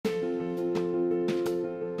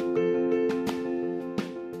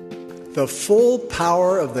The full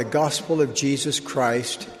power of the gospel of Jesus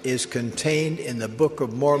Christ is contained in the Book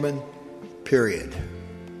of Mormon, period.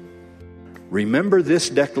 Remember this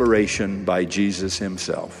declaration by Jesus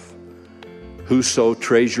himself. Whoso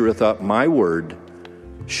treasureth up my word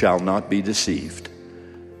shall not be deceived.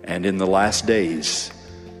 And in the last days,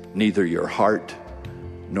 neither your heart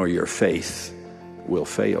nor your faith will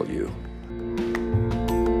fail you.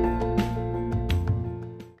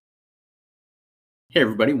 Hey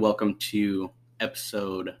everybody, welcome to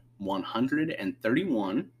episode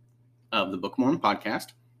 131 of the Book of Mormon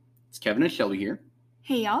podcast. It's Kevin and Shelby here.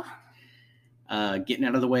 Hey y'all. Getting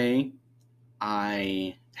out of the way,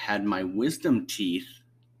 I had my wisdom teeth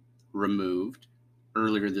removed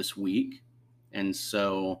earlier this week, and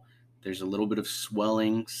so there's a little bit of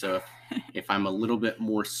swelling. So if I'm a little bit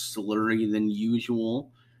more slurry than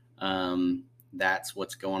usual, that's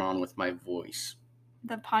what's going on with my voice.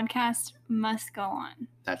 The podcast must go on.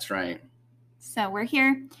 That's right. So we're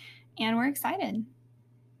here and we're excited.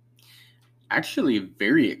 Actually,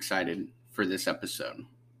 very excited for this episode.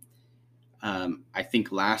 I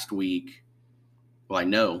think last week,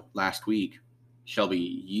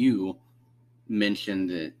 Shelby, you mentioned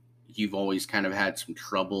that you've always kind of had some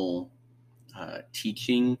trouble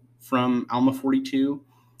teaching from Alma 42.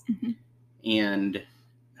 Mm-hmm. And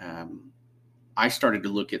I started to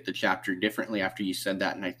look at the chapter differently after you said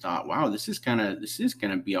that. And I thought, wow, this is going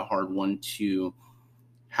to be a hard one to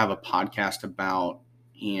have a podcast about.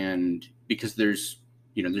 And because there's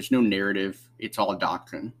no narrative, it's all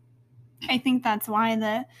doctrine. I think that's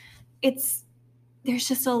why there's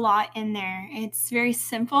just a lot in there. It's very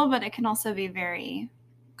simple, but it can also be very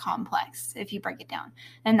complex if you break it down.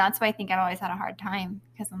 And that's why I think I've always had a hard time,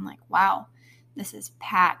 because I'm like, wow, this is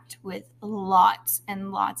packed with lots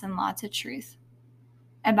and lots and lots of truth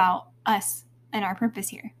about us and our purpose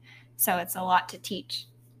here. So it's a lot to teach.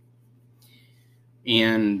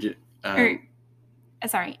 And it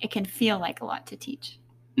can feel like a lot to teach.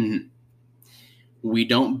 Mm-hmm. We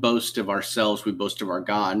don't boast of ourselves, we boast of our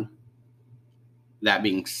God. That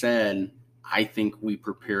being said, I think we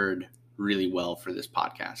prepared really well for this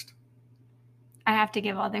podcast. I have to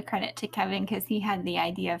give all the credit to Kevin because he had the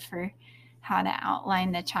idea for how to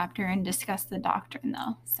outline the chapter and discuss the doctrine,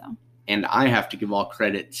 though. And I have to give all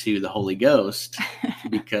credit to the Holy Ghost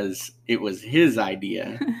because it was his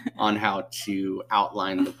idea on how to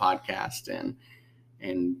outline the podcast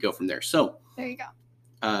and go from there. So there you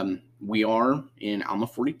go. We are in Alma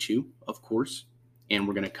 42, of course, and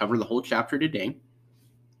we're going to cover the whole chapter today.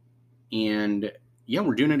 And yeah,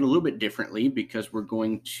 we're doing it a little bit differently because we're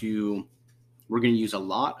going to use a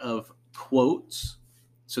lot of quotes.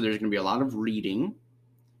 So there's going to be a lot of reading,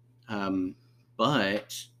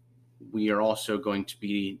 but we are also going to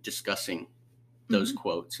be discussing those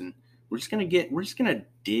quotes, and we're just going to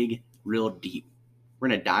dig real deep. We're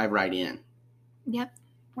going to dive right in. Yep.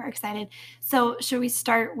 We're excited. So should we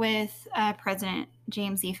start with President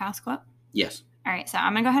James E. Faust quote? Yes. All right. So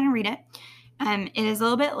I'm going to go ahead and read it. It is a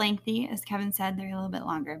little bit lengthy. As Kevin said, they're a little bit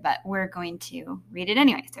longer, but we're going to read it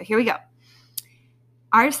anyway. So here we go.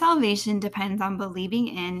 Our salvation depends on believing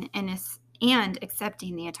in and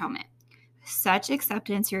accepting the atonement. Such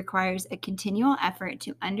acceptance requires a continual effort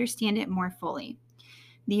to understand it more fully.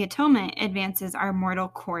 The atonement advances our mortal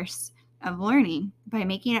course of learning by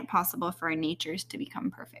making it possible for our natures to become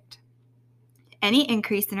perfect. Any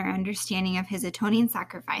increase in our understanding of his atoning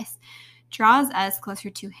sacrifice draws us closer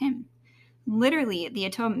to him. Literally, the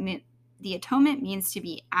atonement means to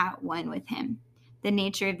be at one with him. The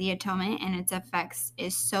nature of the atonement and its effects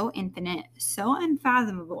is so infinite, so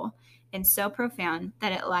unfathomable, and so profound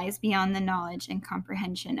that it lies beyond the knowledge and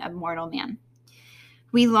comprehension of mortal man.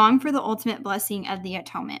 We long for the ultimate blessing of the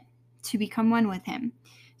atonement, to become one with him,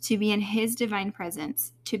 to be in his divine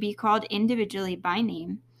presence, to be called individually by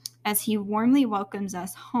name, as he warmly welcomes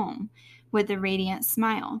us home with a radiant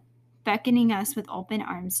smile, beckoning us with open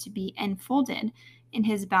arms to be enfolded in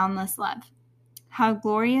his boundless love. How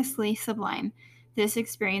gloriously sublime this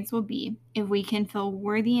experience will be if we can feel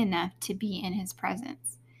worthy enough to be in his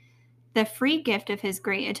presence. The free gift of his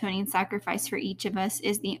great atoning sacrifice for each of us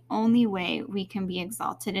is the only way we can be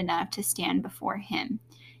exalted enough to stand before him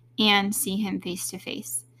and see him face to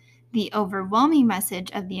face. The overwhelming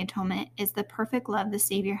message of the atonement is the perfect love the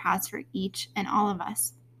Savior has for each and all of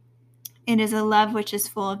us. It is a love which is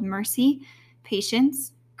full of mercy,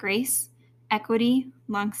 patience, grace, equity,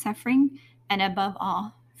 long-suffering, and above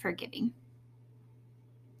all, forgiving.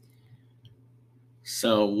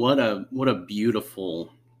 So what a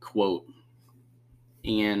beautiful quote.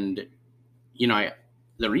 And,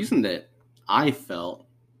 the reason that I felt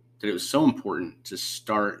that it was so important to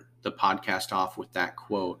start the podcast off with that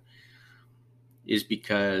quote is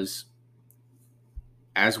because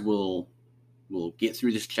as we'll get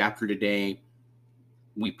through this chapter today,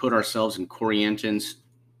 we put ourselves in Corianton's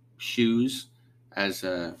shoes as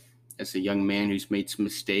a young man who's made some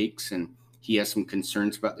mistakes and he has some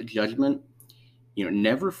concerns about the judgment.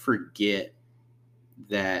 Never forget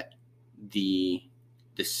that the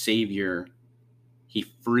Savior, he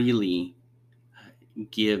freely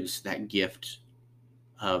gives that gift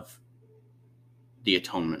of the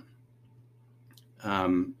atonement.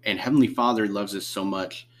 And Heavenly Father loves us so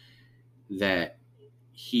much that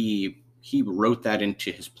he wrote that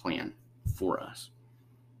into his plan for us.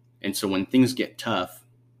 And so when things get tough,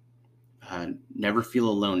 never feel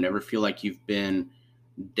alone. Never feel like you've been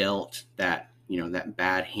dealt that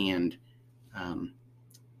bad hand.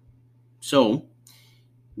 So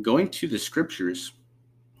going to the scriptures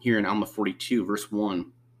here in Alma 42, verse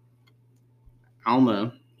 1,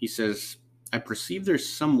 Alma, he says, I perceive there's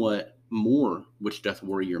somewhat more which doth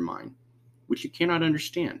worry your mind, which you cannot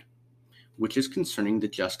understand, which is concerning the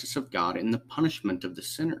justice of God and the punishment of the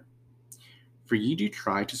sinner. For ye do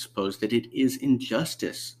try to suppose that it is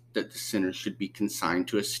injustice that the sinner should be consigned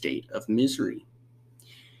to a state of misery.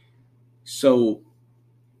 So,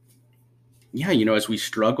 as we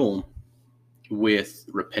struggle with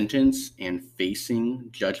repentance and facing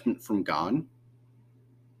judgment from God,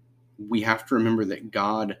 we have to remember that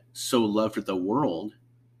God so loved the world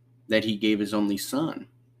that he gave his only son.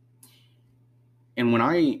 And when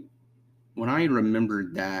I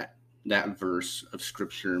remembered that verse of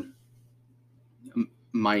scripture,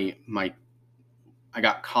 I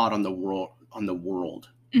got caught on the world.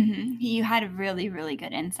 Mm-hmm. You had really, really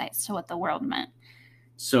good insights to what the world meant.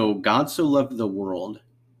 So God so loved the world,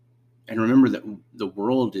 and remember that the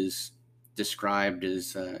world is described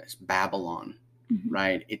as Babylon, mm-hmm.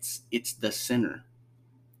 right? It's the sinner,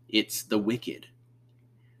 it's the wicked,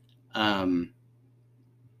 the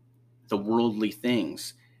worldly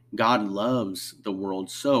things. God loves the world,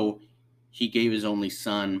 so he gave his only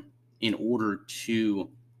son in order to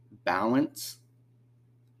balance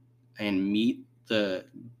and meet the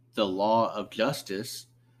law of justice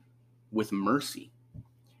with mercy.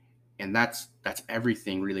 And that's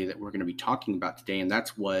everything really that we're going to be talking about today. And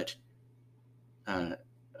that's what,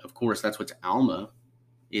 of course, that's what Alma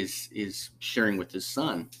is sharing with his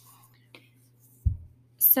son.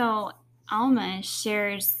 So Alma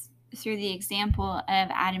shares through the example of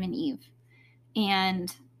Adam and Eve.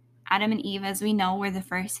 And Adam and Eve, as we know, were the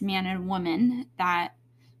first man and woman that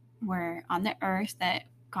were on the earth that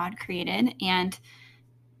God created. And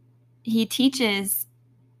he teaches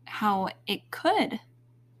how it could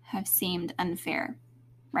have seemed unfair,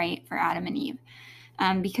 right, for Adam and Eve.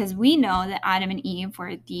 Because we know that Adam and Eve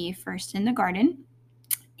were the first in the garden,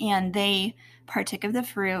 and they partook of the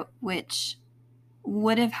fruit, which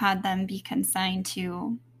would have had them be consigned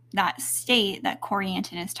to that state that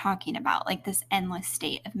Corianton is talking about, like this endless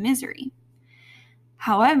state of misery.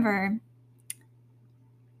 However,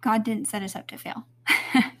 God didn't set us up to fail,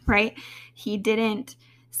 right? He didn't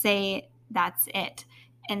say that's it.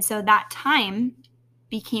 And so that time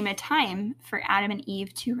became a time for Adam and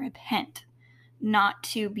Eve to repent, not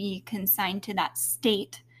to be consigned to that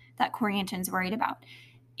state that Corianton's worried about.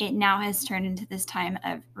 It now has turned into this time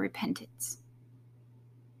of repentance.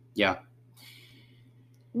 Yeah.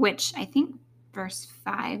 Which I think verse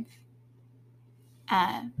 5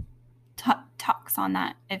 talks on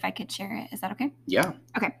that, if I could share it. Is that okay? Yeah.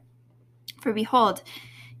 Okay. For behold,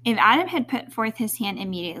 if Adam had put forth his hand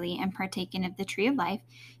immediately and partaken of the tree of life,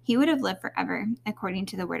 he would have lived forever, according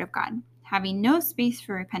to the word of God, having no space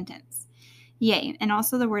for repentance. Yea, and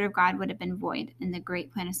also the word of God would have been void, and the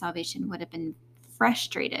great plan of salvation would have been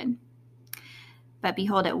frustrated. But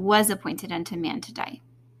behold, it was appointed unto man to die.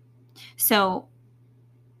 So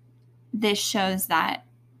this shows that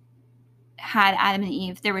had Adam and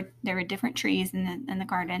Eve, there were different trees in the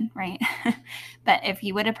garden, right? But if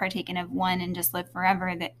he would have partaken of one and just lived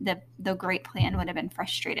forever, the great plan would have been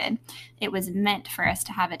frustrated. It was meant for us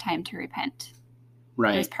to have a time to repent.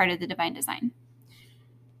 Right. It was part of the divine design.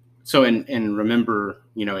 So, and remember,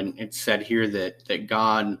 and it's said here that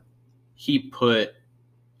God, he placed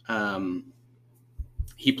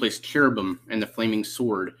cherubim and the flaming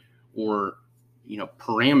sword, or,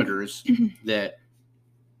 parameters mm-hmm. that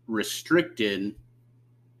restricted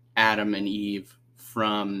Adam and Eve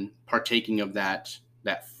from partaking of that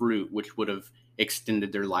fruit, which would have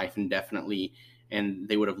extended their life indefinitely, and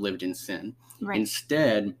they would have lived in sin. Right.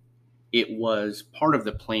 Instead, it was part of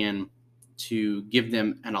the plan to give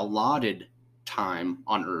them an allotted time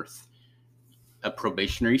on earth, a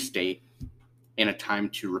probationary state, and a time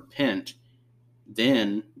to repent,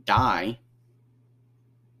 then die,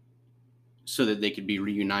 so that they could be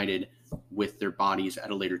reunited with their bodies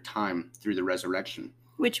at a later time through the resurrection.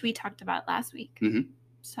 Which we talked about last week. Mm-hmm.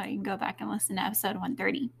 So you can go back and listen to episode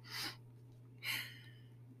 130.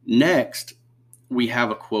 Next, we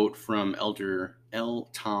have a quote from Elder L.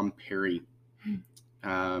 Tom Perry,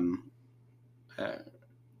 a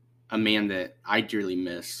man that I dearly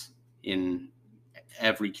miss in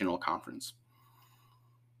every general conference.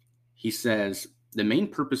 He says, "The main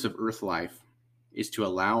purpose of earth life is to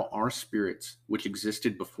allow our spirits, which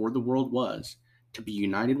existed before the world was, to be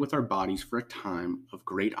united with our bodies for a time of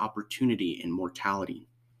great opportunity and mortality.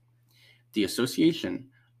 The association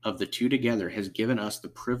of the two together has given us the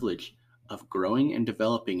privilege of growing and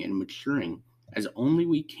developing and maturing as only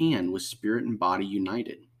we can with spirit and body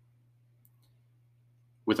united.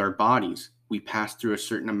 With our bodies, we pass through a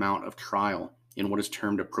certain amount of trial in what is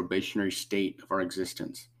termed a probationary state of our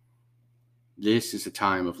existence. This is a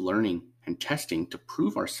time of learning and testing to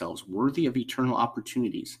prove ourselves worthy of eternal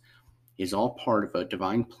opportunities. It is all part of a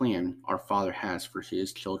divine plan our Father has for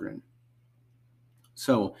his children."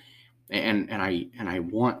 So, and I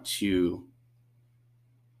want to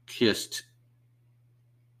just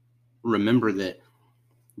remember that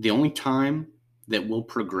the only time that we'll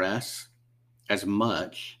progress as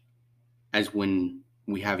much as when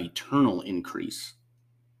we have eternal increase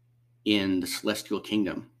in the celestial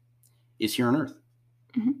kingdom is here on earth.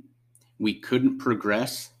 Mm-hmm. We couldn't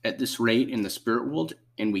progress at this rate in the spirit world,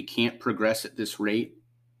 and we can't progress at this rate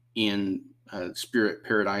in spirit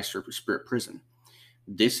paradise or spirit prison.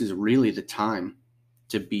 This is really the time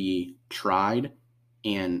to be tried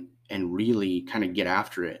and really kind of get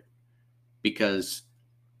after it, because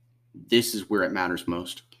this is where it matters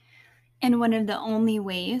most. And one of the only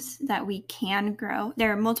ways that we can grow,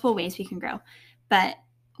 there are multiple ways we can grow, but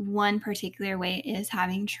one particular way is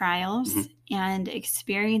having trials and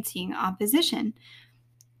experiencing opposition.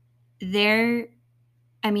 The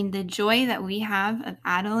joy that we have of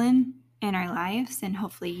Adeline in our lives, and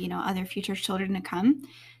hopefully, other future children to come,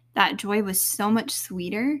 that joy was so much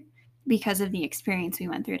sweeter because of the experience we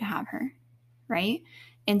went through to have her, right?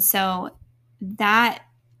 And so that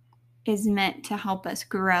is meant to help us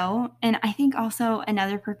grow. And I think also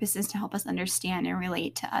another purpose is to help us understand and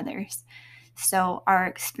relate to others. So our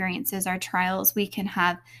experiences, our trials, we can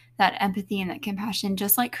have that empathy and that compassion,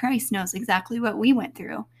 just like Christ knows exactly what we went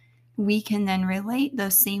through. We can then relate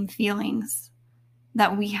those same feelings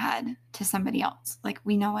that we had to somebody else. Like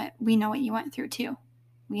we know what you went through too.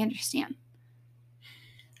 We understand.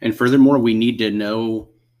 And furthermore, we need to know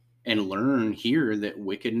and learn here that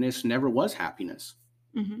wickedness never was happiness,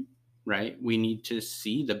 right? We need to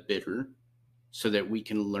see the bitter so that we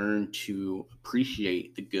can learn to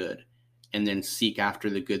appreciate the good and then seek after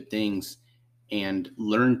the good things and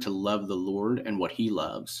learn to love the Lord and what he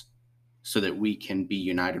loves so that we can be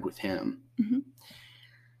united with him.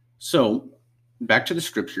 So back to the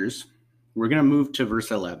scriptures, we're going to move to verse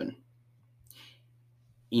 11.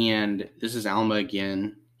 And this is Alma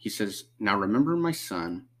again. He says, "Now remember, my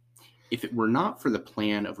son, if it were not for the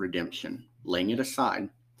plan of redemption, laying it aside,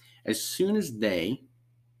 as soon as they,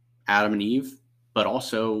 Adam and Eve, but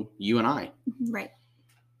also you and I, right,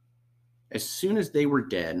 as soon as they were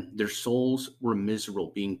dead, their souls were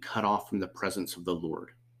miserable, being cut off from the presence of the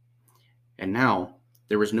Lord. And now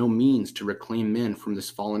there was no means to reclaim men from this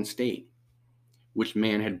fallen state, which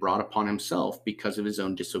man had brought upon himself because of his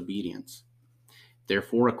own disobedience.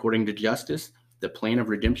 Therefore, according to justice, the plan of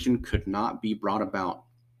redemption could not be brought about,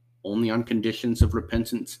 only on conditions of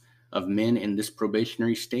repentance of men in this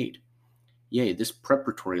probationary state. Yea, this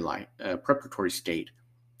preparatory state.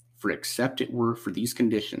 For except it were for these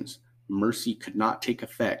conditions, mercy could not take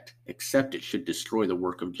effect, except it should destroy the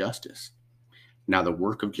work of justice. Now the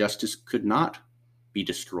work of justice could not be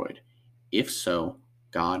destroyed. If so,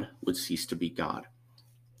 God would cease to be God."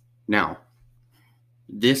 Now,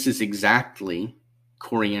 this is exactly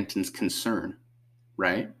Corianton's concern,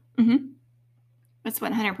 right? That's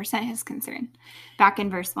 100% his concern. Back in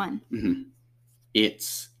verse 1.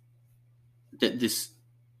 It's that this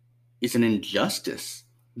is an injustice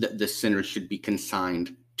that the sinner should be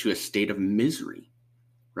consigned to a state of misery,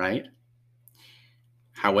 right?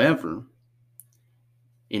 However,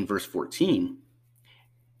 in verse 14,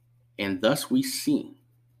 "And thus we see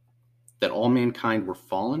that all mankind were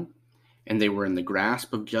fallen, and they were in the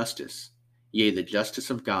grasp of justice, yea, the justice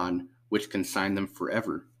of God, which consigned them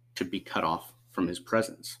forever to be cut off from his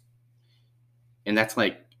presence." And that's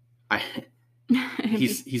like,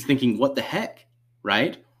 he's thinking, what the heck,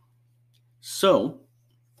 right? So,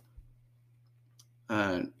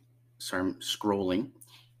 sorry, I'm scrolling.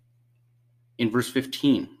 In verse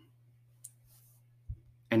 15,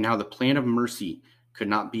 "And now the plan of mercy could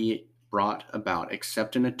not be brought about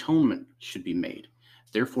except an atonement should be made.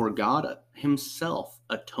 Therefore God himself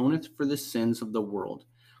atoneth for the sins of the world,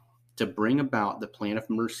 to bring about the plan of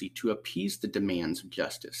mercy, to appease the demands of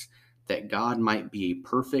justice, that God might be a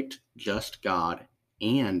perfect, just God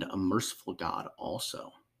and a merciful God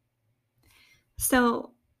also.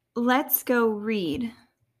 So let's go read.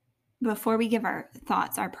 Before we give our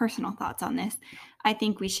thoughts, our personal thoughts on this, I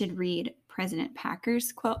think we should read President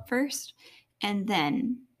Packer's quote first, and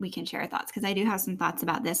then we can share our thoughts, because I do have some thoughts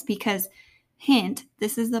about this. Because, hint,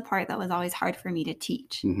 this is the part that was always hard for me to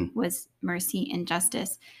teach, was mercy and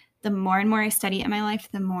justice. The more and more I study it in my life,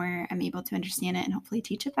 the more I'm able to understand it and hopefully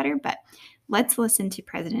teach it better. But let's listen to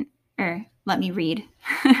let me read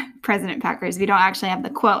President Packer's. We don't actually have the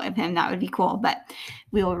quote of him. That would be cool, but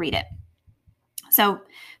we will read it. So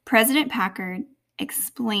President Packer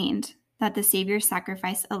explained that the Savior's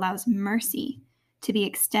sacrifice allows mercy to be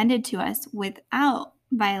extended to us without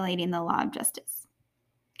violating the law of justice.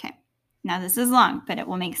 Okay, now this is long, but it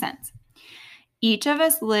will make sense. Each of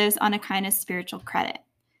us lives on a kind of spiritual credit.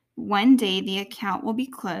 One day the account will be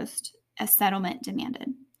closed, a settlement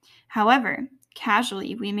demanded. However,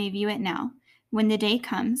 casually we may view it now. When the day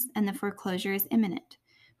comes and the foreclosure is imminent,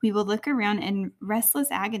 we will look around in restless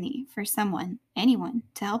agony for anyone,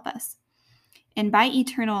 to help us. And by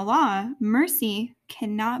eternal law, mercy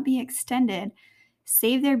cannot be extended,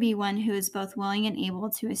 save there be one who is both willing and able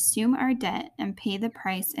to assume our debt and pay the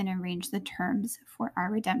price and arrange the terms for our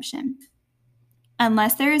redemption.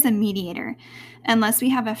 Unless there is a mediator, unless we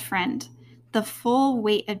have a friend, the full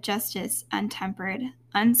weight of justice, untempered,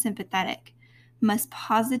 unsympathetic, must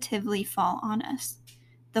positively fall on us.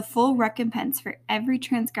 The full recompense for every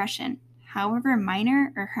transgression, however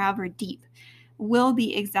minor or however deep, will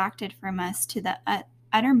be exacted from us to the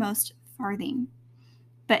uttermost farthing.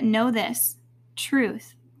 But know this,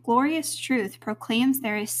 truth, glorious truth, proclaims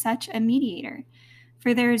there is such a mediator.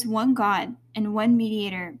 For there is one God and one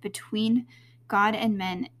mediator between God and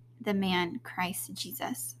men, the man Christ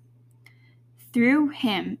Jesus. Through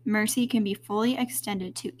him, mercy can be fully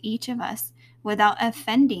extended to each of us without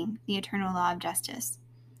offending the eternal law of justice.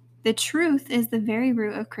 The truth is the very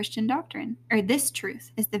root of Christian doctrine, or this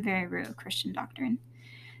truth is the very root of Christian doctrine.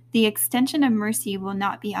 The extension of mercy will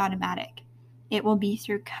not be automatic. It will be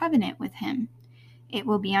through covenant with him. It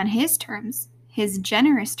will be on his terms, his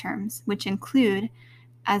generous terms, which include,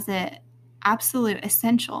 as an absolute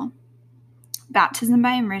essential, baptism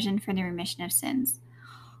by immersion for the remission of sins.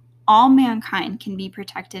 All mankind can be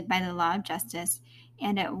protected by the law of justice,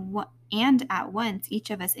 and at once each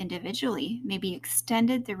of us individually may be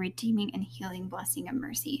extended the redeeming and healing blessing of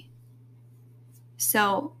mercy.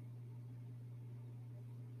 So,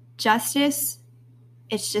 justice,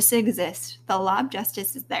 it just exists. The law of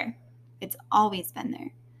justice is there. It's always been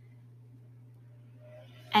there.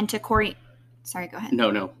 And to sorry, go ahead.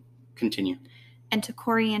 No, continue. And to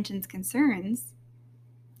Corianton's concerns,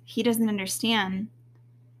 he doesn't understand,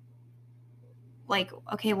 like,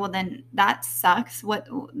 okay, well then that sucks. What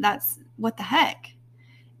the heck?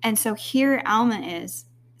 And so here Alma is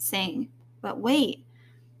saying, but wait,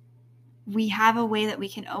 we have a way that we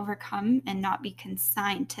can overcome and not be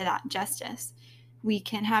consigned to that justice. We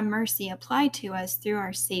can have mercy applied to us through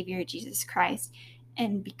our Savior, Jesus Christ.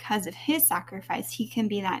 And because of his sacrifice, he can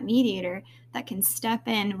be that mediator that can step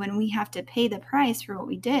in when we have to pay the price for what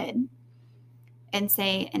we did and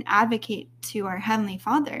say, and advocate to our Heavenly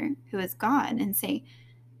Father, who is God, and say,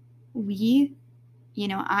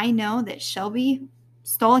 I know that Shelby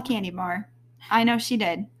stole a candy bar. I know she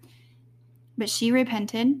did. But she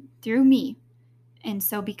repented through me. And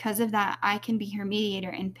so because of that, I can be her mediator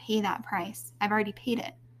and pay that price. I've already paid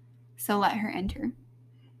it. So let her enter.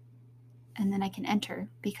 And then I can enter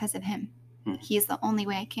because of him. He is the only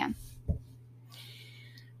way I can.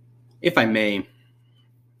 If I may,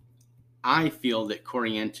 I feel that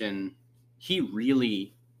Corianton, he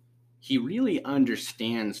really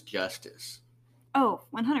understands justice. Oh,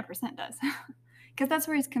 100% does. Because that's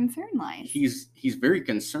where his concern lies. He's very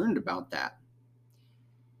concerned about that.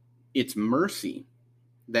 It's mercy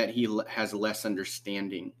that he has less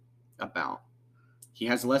understanding about. He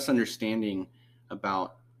has less understanding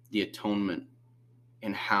about the atonement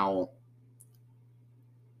and how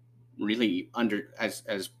really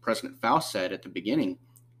as President Faust said at the beginning,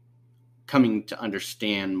 coming to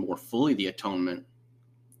understand more fully the atonement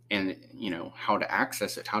and how to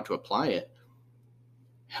access it, how to apply it,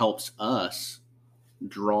 helps us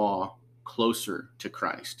draw closer to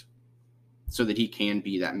Christ so that he can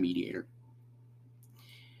be that mediator.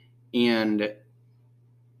 And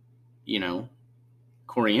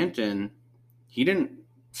Corianton, he didn't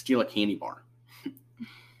steal a candy bar.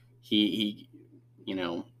 he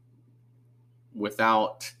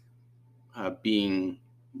without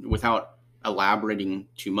without elaborating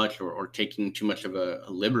too much or taking too much of a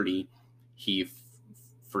liberty, he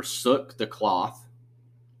forsook the cloth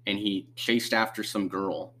and he chased after some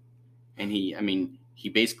girl, and he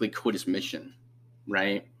basically quit his mission,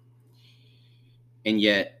 right? And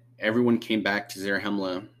yet everyone came back to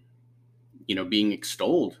Zarahemla, being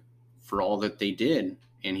extolled for all that they did,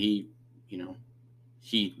 and he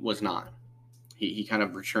was not. He kind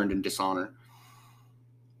of returned in dishonor.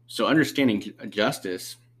 So understanding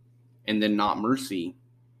justice and then not mercy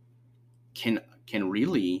can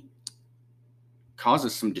really cause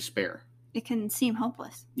us some despair. It can seem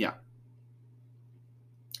hopeless. Yeah.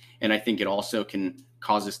 And I think it also can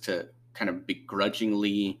cause us to kind of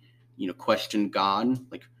begrudgingly, question God.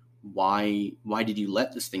 Like, why did you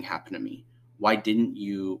let this thing happen to me? Why did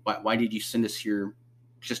you send us here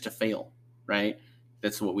just to fail? Right?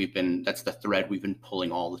 That's the thread we've been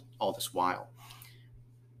pulling all this while.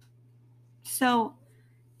 So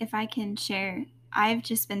if I can share, I've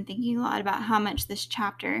just been thinking a lot about how much this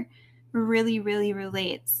chapter really, really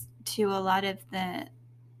relates to a lot of the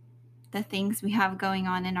things we have going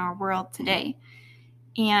on in our world today.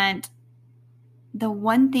 And the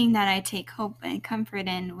one thing that I take hope and comfort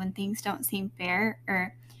in when things don't seem fair,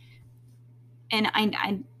 I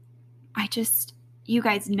just, you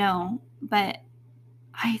guys know, but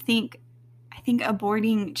I think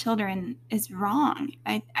aborting children is wrong.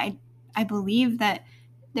 I believe that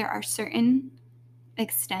there are certain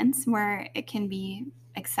extents where it can be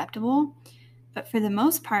acceptable, but for the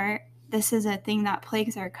most part, this is a thing that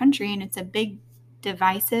plagues our country, and it's a big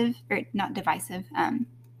divisive, or not divisive,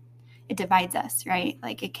 it divides us, right?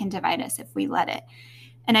 Like, it can divide us if we let it.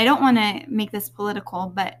 And I don't want to make this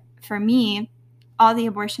political, but for me, all the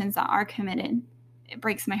abortions that are committed, it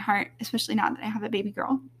breaks my heart, especially now that I have a baby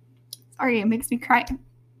girl. Sorry, it makes me cry.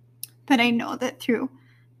 But I know that through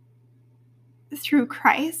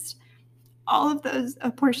Christ, all of those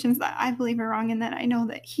abortions that I believe are wrong and that I know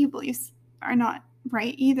that he believes are not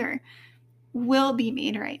right either will be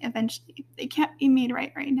made right eventually. They can't be made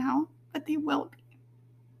right now, but they will be.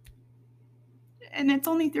 And it's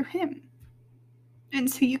only through him. And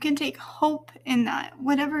so you can take hope in that.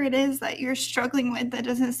 Whatever it is that you're struggling with that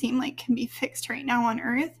doesn't seem like can be fixed right now on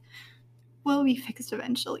earth will be fixed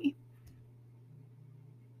eventually.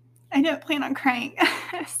 I didn't plan on crying.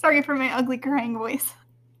 Sorry for my ugly crying voice.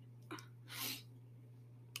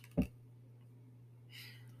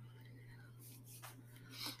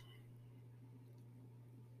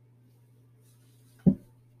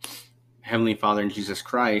 Heavenly Father and Jesus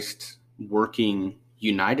Christ working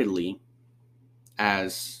unitedly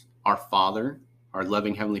as our Father, our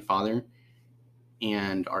loving Heavenly Father,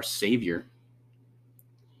 and our Savior,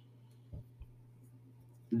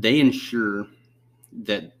 they ensure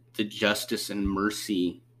that the justice and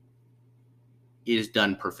mercy is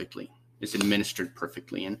done perfectly, is administered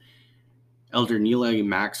perfectly. And Elder Neal A.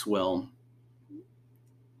 Maxwell,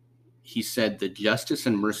 he said, the justice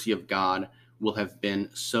and mercy of God will have been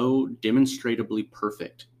so demonstrably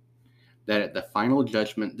perfect that at the final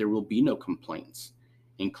judgment there will be no complaints,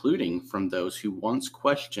 including from those who once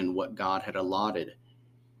questioned what God had allotted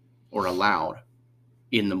or allowed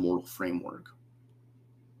in the moral framework.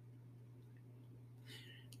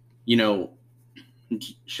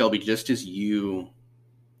 Shelby, just as you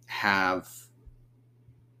have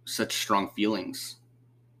such strong feelings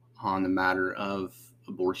on the matter of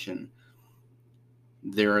abortion,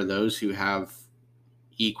 there are those who have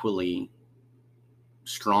equally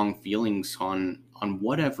strong feelings on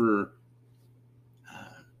whatever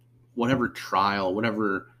trial,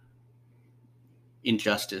 whatever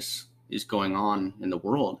injustice is going on in the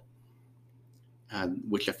world,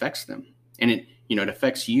 which affects them. And it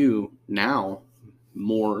affects you now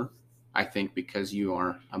more, I think, because you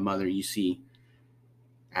are a mother. You see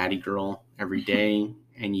Addie girl every day,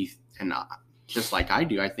 and just like I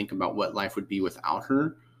do, I think about what life would be without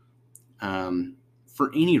her,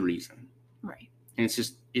 for any reason. Right. And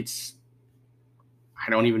I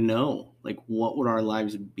don't even know, like, what would our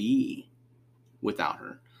lives be without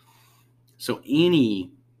her? So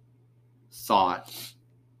any thought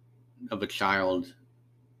of a child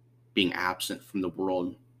being absent from the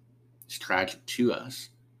world is tragic to us.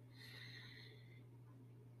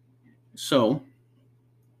 So,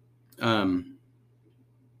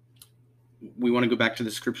 we want to go back to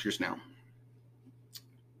the scriptures now.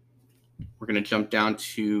 We're going to jump down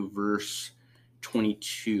to verse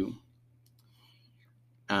 22.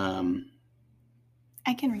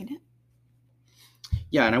 I can read it.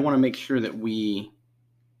 Yeah, and I want to make sure that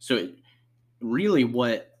really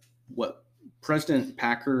what President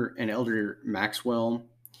Packer and Elder Maxwell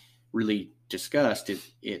really discussed,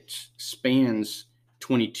 it spans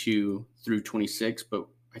 22 through 26, but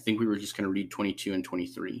I think we were just going to read 22 and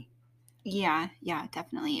 23. Yeah,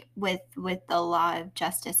 definitely. With the law of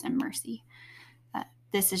justice and mercy.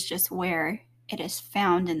 This is just where it is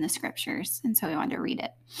found in the scriptures, and so we wanted to read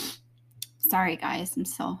it. Sorry, guys, I'm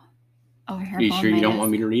still over here. Are you sure you don't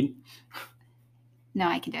want me to read? No,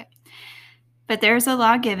 I can do it. But there is a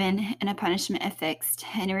law given, and a punishment affixed,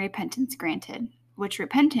 and a repentance granted, which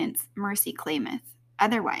repentance mercy claimeth.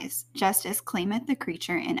 Otherwise, justice claimeth the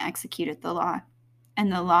creature and executeth the law,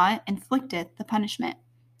 and the law inflicteth the punishment.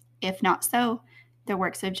 If not so, the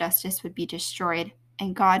works of justice would be destroyed,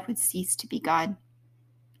 and God would cease to be God.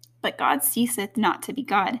 But God ceaseth not to be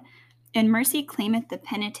God, and mercy claimeth the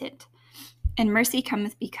penitent, and mercy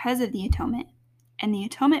cometh because of the atonement, and the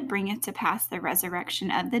atonement bringeth to pass the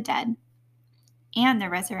resurrection of the dead, and the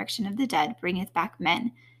resurrection of the dead bringeth back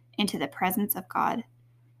men into the presence of God,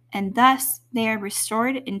 and thus they are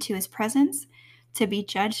restored into his presence to be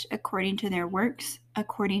judged according to their works,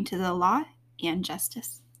 according to the law and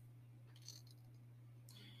justice.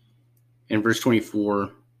 In verse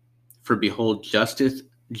 24, for behold, justice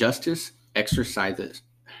exerciseth,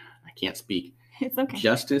 I can't speak. It's okay.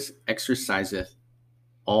 Justice exerciseth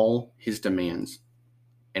all his demands,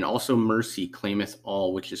 and also mercy claimeth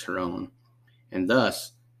all which is her own. And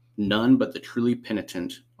thus, none but the truly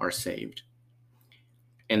penitent are saved.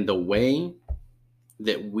 And the way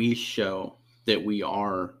that we show that we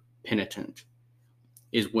are penitent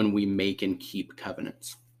is when we make and keep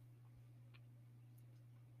covenants.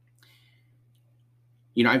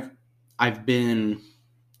 You know, I've been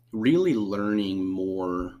really learning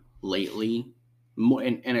more lately,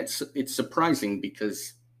 and it's surprising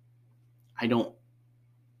because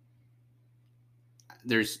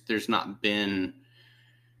there's not been,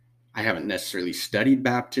 I haven't necessarily studied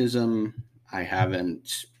baptism.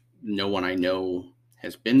 No one I know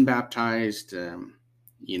has been baptized, to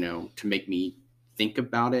make me think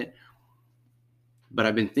about it. But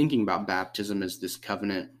I've been thinking about baptism as this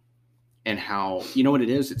covenant, and how, you know what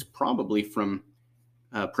it is? It's probably from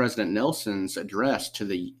President Nelson's address to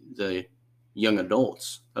the young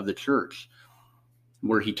adults of the church,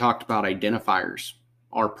 where he talked about identifiers,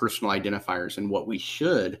 our personal identifiers, and what we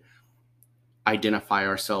should identify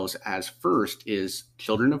ourselves as first is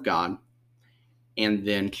children of God, and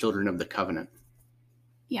then children of the covenant.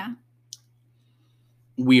 Yeah.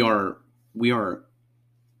 We are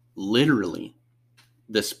literally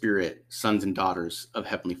the spirit sons and daughters of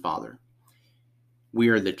Heavenly Father. We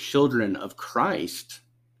are the children of Christ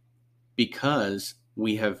because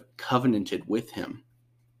we have covenanted with him.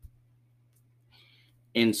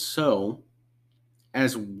 And so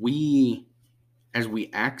as we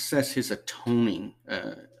access his atoning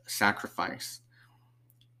sacrifice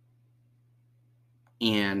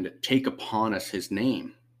and take upon us his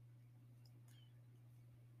name,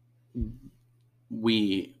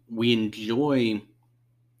 we enjoy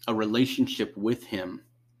a relationship with him,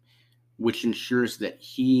 which ensures that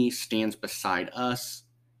he stands beside us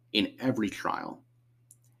in every trial.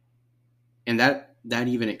 And that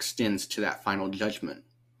even extends to that final judgment,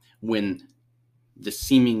 when the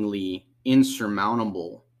seemingly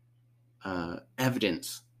insurmountable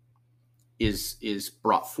evidence is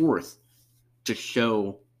brought forth to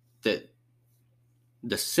show that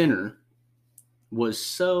the sinner was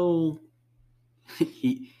so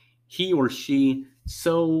he or she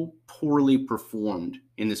so poorly performed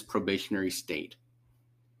in this probationary state.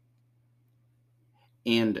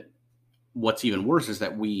 And what's even worse is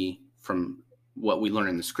that we, from what we learn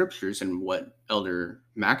in the scriptures and what Elder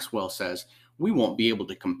Maxwell says, we won't be able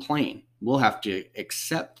to complain. We'll have to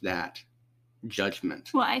accept that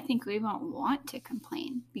judgment. Well, I think we won't want to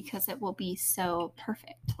complain because it will be so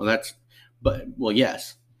perfect.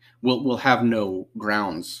 Yes. We'll have no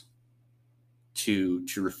grounds to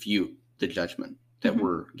refute the judgment that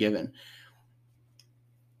we're given.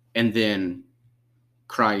 And then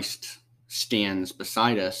Christ stands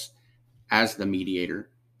beside us as the mediator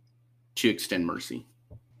to extend mercy.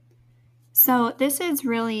 So this is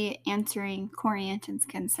really answering Corianton's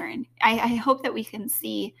concern. I hope that we can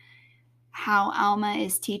see how Alma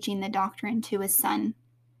is teaching the doctrine to his son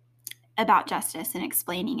about justice and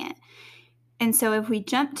explaining it. And so if we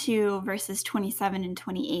jump to verses 27 and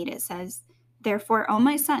 28, it says, "Therefore, O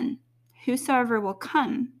my son, whosoever will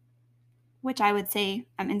come," which I would say,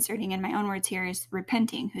 I'm inserting in my own words here, is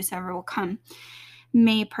repenting, whosoever will come,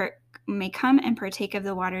 may come and partake of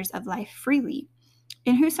the waters of life freely.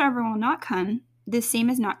 And whosoever will not come, the same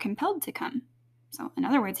is not compelled to come. So in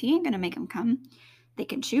other words, he ain't going to make them come. They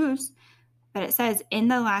can choose. But it says, in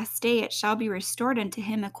the last day it shall be restored unto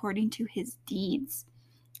him according to his deeds.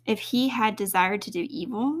 If he had desired to do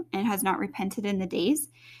evil and has not repented in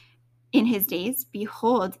his days,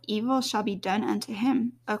 behold, evil shall be done unto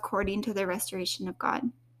him according to the restoration of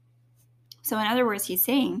God. So in other words, he's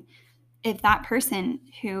saying, if that person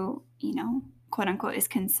who, quote unquote, is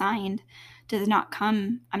consigned does not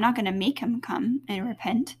come, I'm not going to make him come and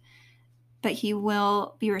repent, but he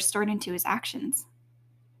will be restored into his actions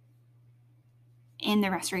in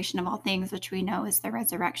the restoration of all things, which we know is the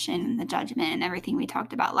resurrection and the judgment and everything we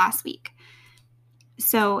talked about last week.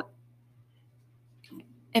 So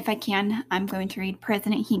if I can, I'm going to read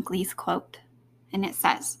President Hinckley's quote, and it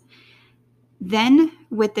says, "Then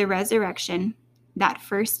with the resurrection, that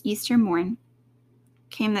first Easter morn,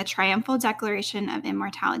 came the triumphal declaration of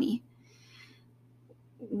immortality.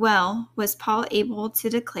 Well was Paul able to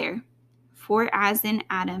declare, for as in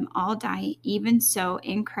Adam all die, even so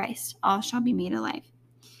in Christ all shall be made alive.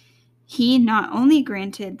 He not only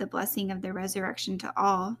granted the blessing of the resurrection to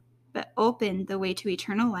all, but opened the way to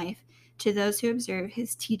eternal life to those who observe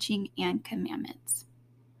his teaching and commandments."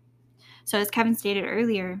 So as Kevin stated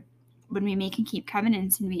earlier, when we make and keep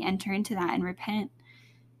covenants and we enter into that and repent,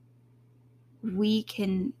 we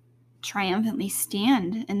can triumphantly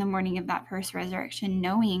stand in the morning of that first resurrection,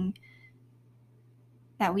 knowing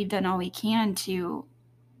that we've done all we can to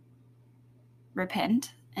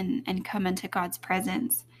repent and come into God's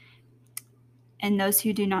presence. And those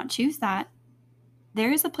who do not choose that,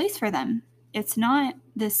 there is a place for them. It's not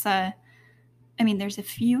this, there's a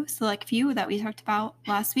few, select few that we talked about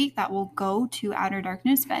last week that will go to outer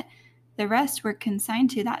darkness, but the rest were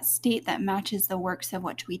consigned to that state that matches the works of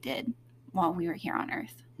which we did while we were here on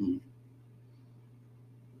earth.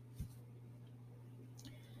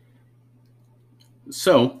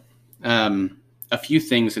 So, a few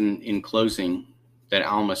things in closing that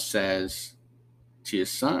Alma says to his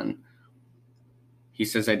son. He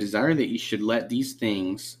says, "I desire that you should let these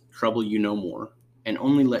things trouble you no more, and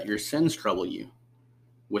only let your sins trouble you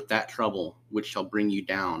with that trouble which shall bring you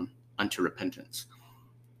down unto repentance."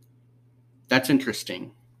 That's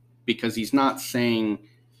interesting, because he's not saying,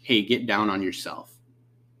 hey, get down on yourself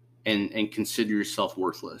and consider yourself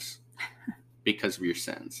worthless because of your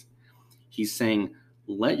sins. He's saying,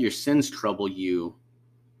 let your sins trouble you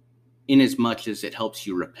in as much as it helps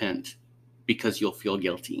you repent, because you'll feel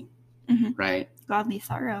guilty, right? Godly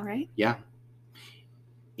sorrow, right? Yeah.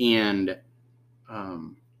 And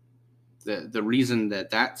the reason that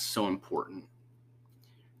that's so important,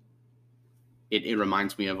 it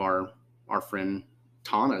reminds me of our friend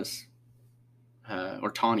Tana's,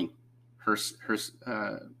 or Tawny, her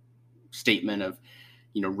statement of,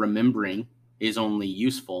 remembering is only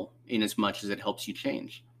useful in as much as it helps you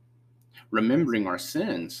change. Remembering our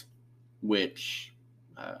sins, which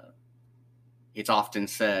it's often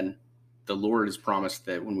said, the Lord has promised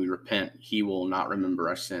that when we repent, he will not remember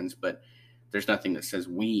our sins, but there's nothing that says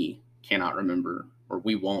we cannot remember or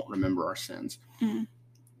we won't remember our sins. Mm-hmm.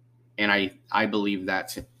 And I believe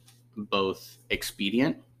that's both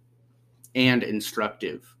expedient and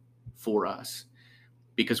instructive for us,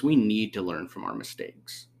 because we need to learn from our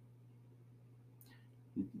mistakes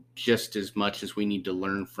just as much as we need to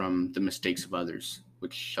learn from the mistakes of others,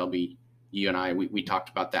 which shall be you and I. We talked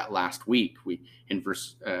about that last week. In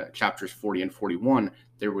chapters 40 and 41,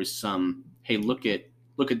 there was some, hey, look at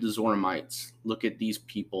the Zoramites, look at these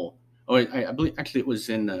people. Oh, I believe actually it was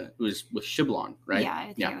with Shiblon, right? Yeah,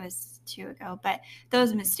 I think it was 2 ago. But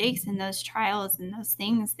those mistakes and those trials and those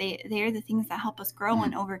things, they are the things that help us grow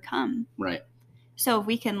and overcome. Right. So if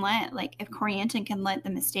we can if Corianton can let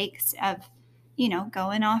the mistakes of,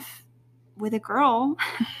 going off with a girl,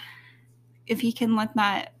 if he can let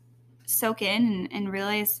that soak in and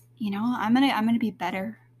realize, I'm gonna be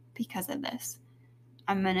better because of this.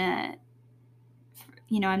 I'm gonna,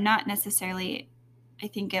 I'm not necessarily, I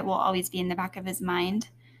think it will always be in the back of his mind,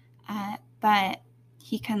 but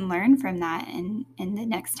he can learn from that, and the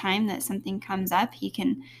next time that something comes up, he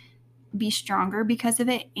can be stronger because of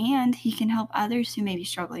it, and he can help others who may be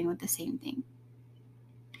struggling with the same thing.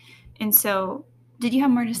 And so, did you have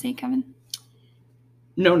more to say, Kevin?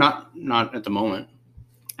 No, not at the moment.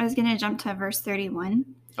 I was going to jump to verse 31.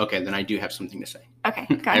 Okay, then I do have something to say. Okay,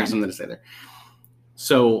 go ahead. I have something to say there.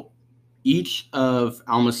 So, each of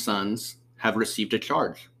Alma's sons have received a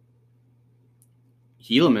charge.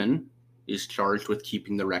 Helaman is charged with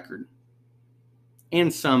keeping the record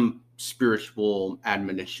and some spiritual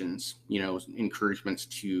admonitions, encouragements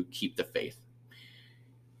to keep the faith.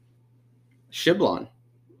 Shiblon,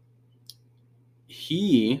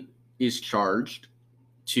 he is charged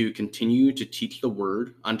to continue to teach the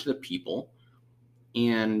word unto the people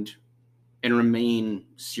and remain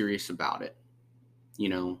serious about it.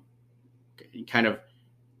 Kind of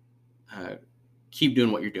keep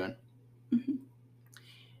doing what you're doing. Mhm.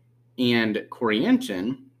 And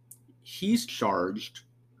Corianton, he's charged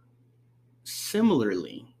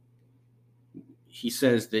similarly. He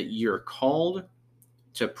says that you're called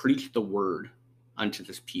to preach the word unto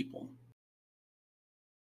this people.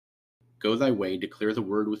 Go thy way, declare the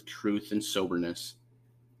word with truth and soberness.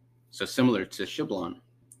 So similar to Shiblon,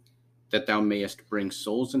 that thou mayest bring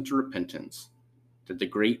souls into repentance, that the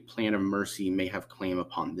great plan of mercy may have claim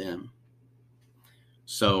upon them.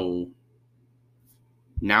 So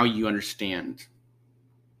now you understand,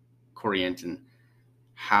 Corianton,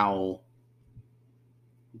 how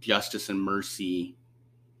justice and mercy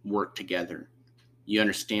work together. You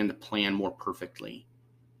understand the plan more perfectly.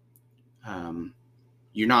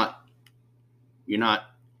 You're not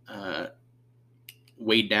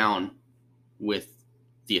weighed down with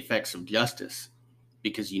the effects of justice,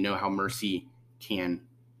 because you know how mercy can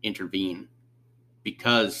intervene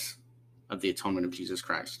because of the atonement of Jesus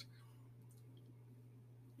Christ.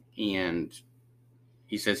 And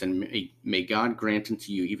he says, and may God grant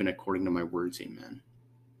unto you even according to my words, amen.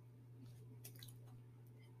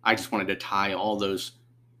 I just wanted to tie all those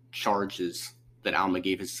charges that Alma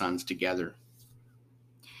gave his sons together.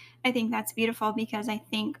 I think that's beautiful, because I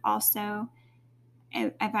think also,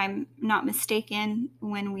 if I'm not mistaken,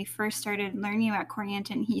 when we first started learning about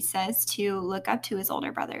Corianton, he says to look up to his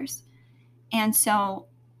older brothers. And so,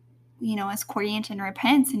 as Corianton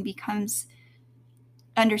repents and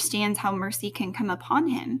understands how mercy can come upon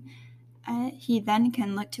him, he then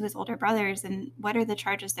can look to his older brothers, and what are the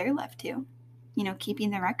charges they're left to? Keeping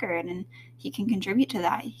the record, and he can contribute to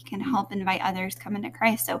that. He can help invite others come into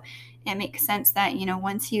Christ. So it makes sense that,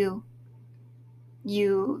 once you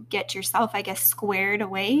get yourself, I guess, squared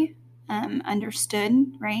away,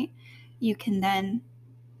 understood, right? You can then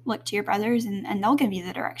look to your brothers, and they'll give you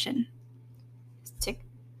the direction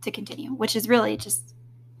to continue, which is really just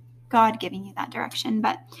God giving you that direction.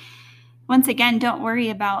 But once again, don't worry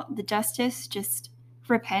about the justice. Just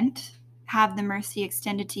repent, have the mercy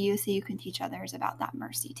extended to you so you can teach others about that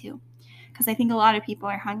mercy too. Because I think a lot of people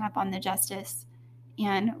are hung up on the justice,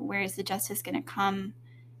 and where is the justice going to come,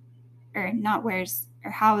 or not or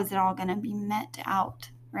how is it all going to be met out,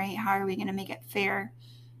 right? How are we going to make it fair?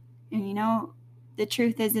 And the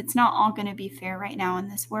truth is, it's not all going to be fair right now in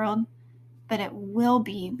this world, but it will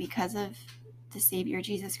be because of the Savior,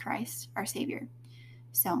 Jesus Christ, our Savior.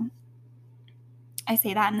 So I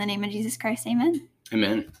say that in the name of Jesus Christ, amen.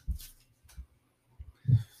 Amen.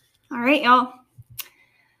 All right, y'all.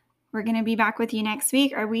 We're going to be back with you next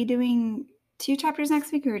week. Are we doing 2 chapters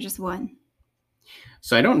next week or just 1?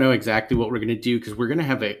 So I don't know exactly what we're going to do, because we're going to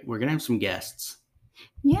have some guests.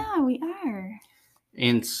 Yeah, we are.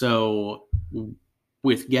 And so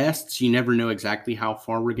with guests, you never know exactly how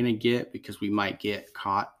far we're going to get, because we might get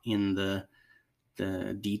caught in the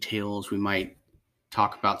details. We might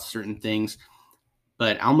talk about certain things.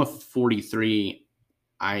 But Alma 43,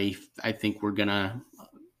 I think we're gonna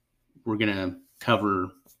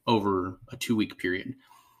cover over a 2-week period.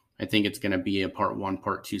 I think it's gonna be a part 1,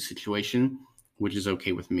 part 2 situation, which is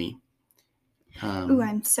okay with me.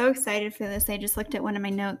 I'm so excited for this. I just looked at one of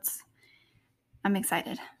my notes. I'm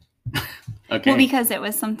excited. Okay. Well, because it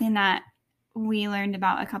was something that we learned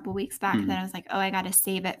about a couple weeks back, that I was like, I got to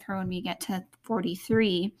save it for when we get to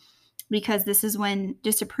 43, because this is when,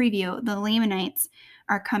 just a preview, the Lamanites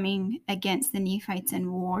are coming against the Nephites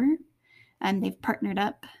in war. And they've partnered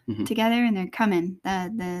up together, and they're coming,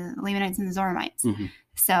 the Lamanites and the Zoramites.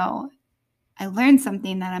 So I learned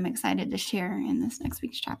something that I'm excited to share in this next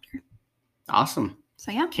week's chapter. Awesome.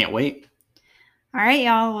 So yeah. Can't wait. All right,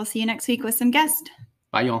 y'all. We'll see you next week with some guests.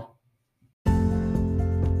 Bye, y'all.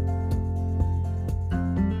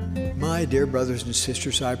 My dear brothers and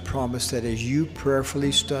sisters, I promise that as you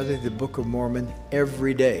prayerfully study the Book of Mormon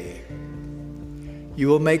every day, you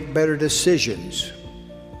will make better decisions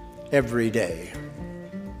every day.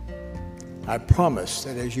 I promise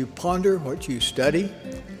that as you ponder what you study,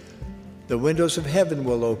 the windows of heaven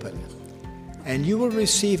will open, and you will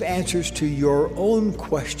receive answers to your own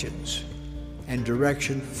questions and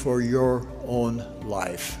direction for your own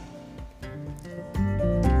life.